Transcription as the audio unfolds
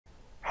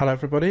Hello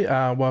everybody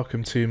and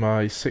welcome to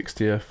my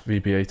 60th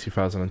VBA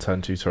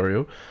 2010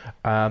 tutorial.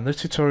 This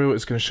tutorial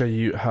is going to show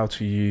you how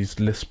to use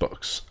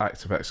listbox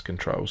ActiveX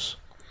controls.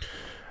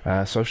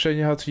 So I've shown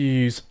you how to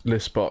use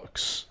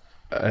listboxes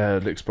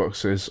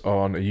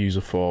on a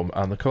user form,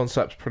 and the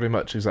concept's pretty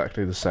much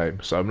exactly the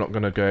same, so I'm not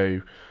going to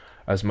go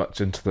as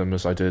much into them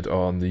as I did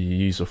on the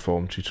user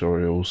form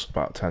tutorials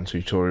about 10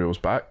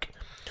 tutorials back.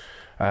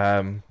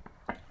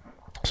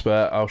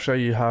 But I'll show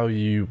you how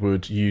you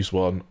would use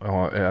one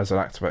as an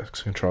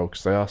ActiveX control,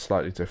 because they are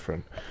slightly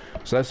different.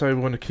 So let's say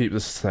we want to keep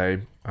this the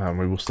same, and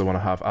we will still want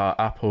to have our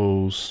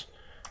apples,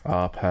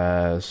 our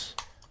pears,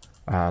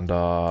 and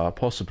our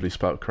possibly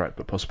spelled correct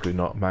but possibly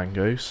not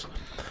mangoes.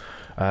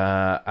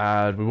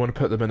 And we want to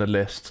put them in a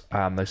list,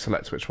 and they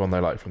select which one they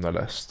like from the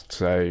list.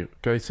 So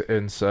go to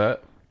insert,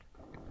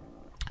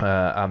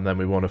 and then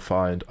we want to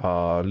find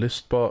our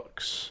list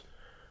box,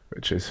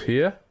 which is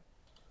here.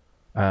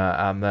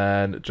 And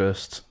then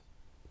just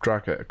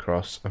drag it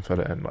across and fill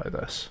it in like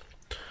this.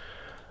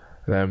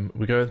 Then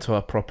we go into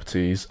our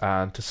properties,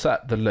 and to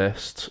set the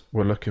list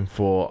we're looking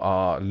for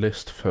our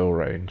list fill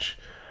range,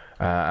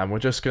 and we're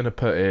just going to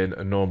put in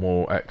a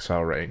normal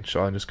Excel range.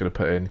 So I'm just going to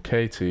put in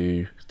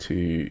K2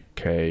 to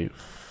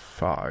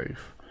K5,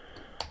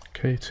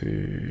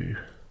 K2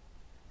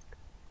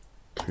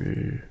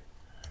 to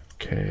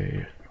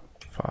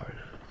K5,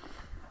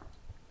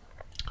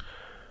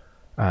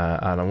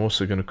 and I'm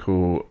also going to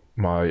call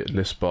my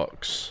list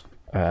box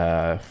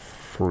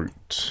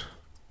fruit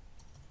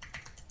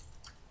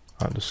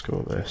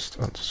underscore list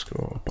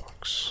underscore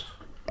box,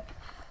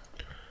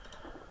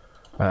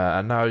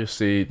 and now you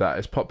see that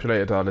it's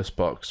populated our list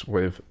box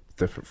with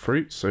different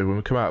fruits. So when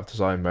we come out of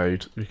design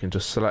mode, we can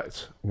just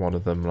select one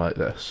of them like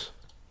this.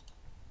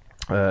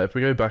 If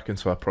we go back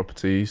into our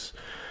properties,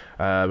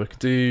 we could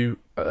do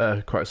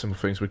quite simple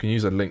things. We can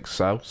use a linked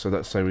cell. So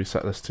let's say we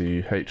set this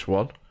to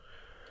H1.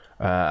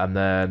 And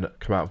then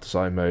come out of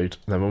design mode.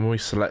 And then when we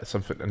select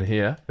something in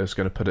here, it's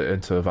going to put it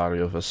into a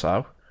value of a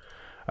cell.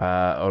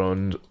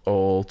 And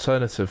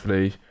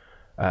alternatively,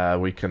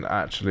 we can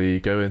actually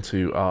go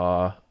into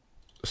our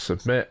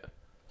submit,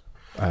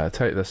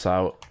 take this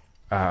out,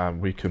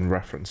 and we can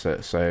reference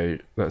it. So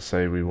let's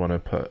say we want to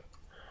put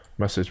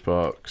message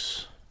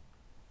box,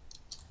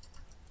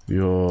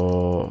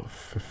 your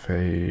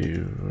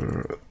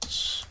favorite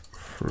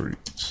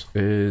fruit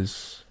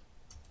is,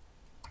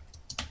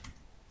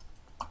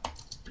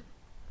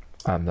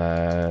 and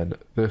then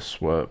this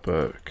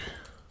workbook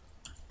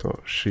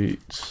dot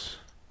sheet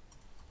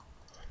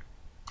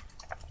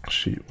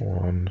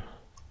 1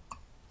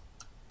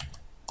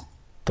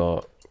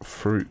 dot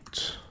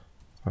fruit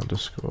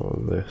underscore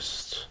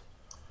list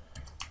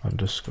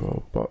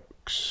underscore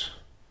box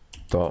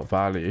dot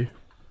value,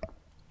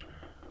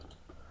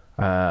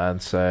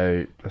 and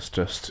so let's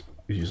just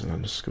use an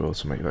underscore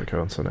to make that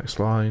go on to the next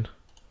line.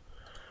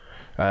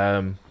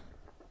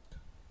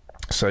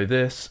 So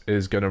this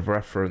is going to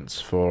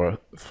reference for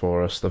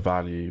us the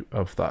value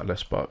of that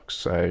list box.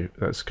 So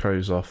let's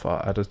close off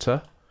our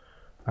editor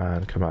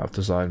and come out of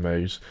design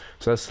mode.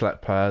 So let's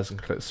select pears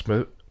and click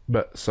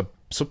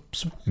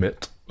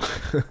submit.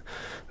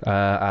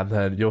 And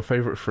then your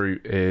favorite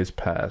fruit is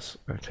pears.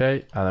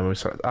 Okay, and then we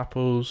select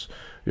apples.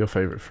 Your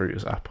favorite fruit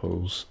is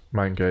apples.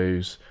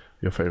 Mangoes.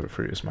 Your favorite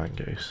fruit is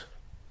mangoes.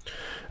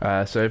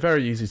 So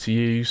very easy to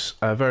use,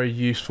 a very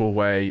useful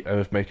way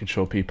of making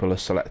sure people are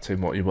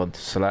selecting what you want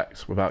to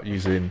select without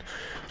using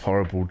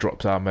horrible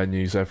drop-down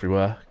menus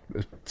everywhere.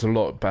 It's a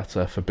lot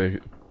better for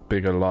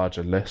bigger,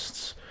 larger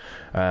lists,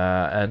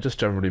 and just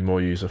generally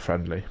more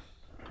user-friendly.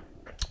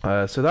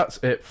 So that's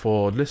it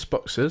for list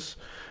boxes.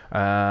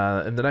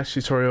 In the next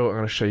tutorial, I'm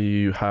going to show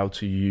you how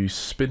to use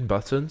spin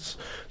buttons.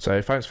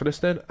 So thanks for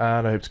listening,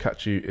 and I hope to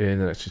catch you in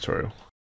the next tutorial.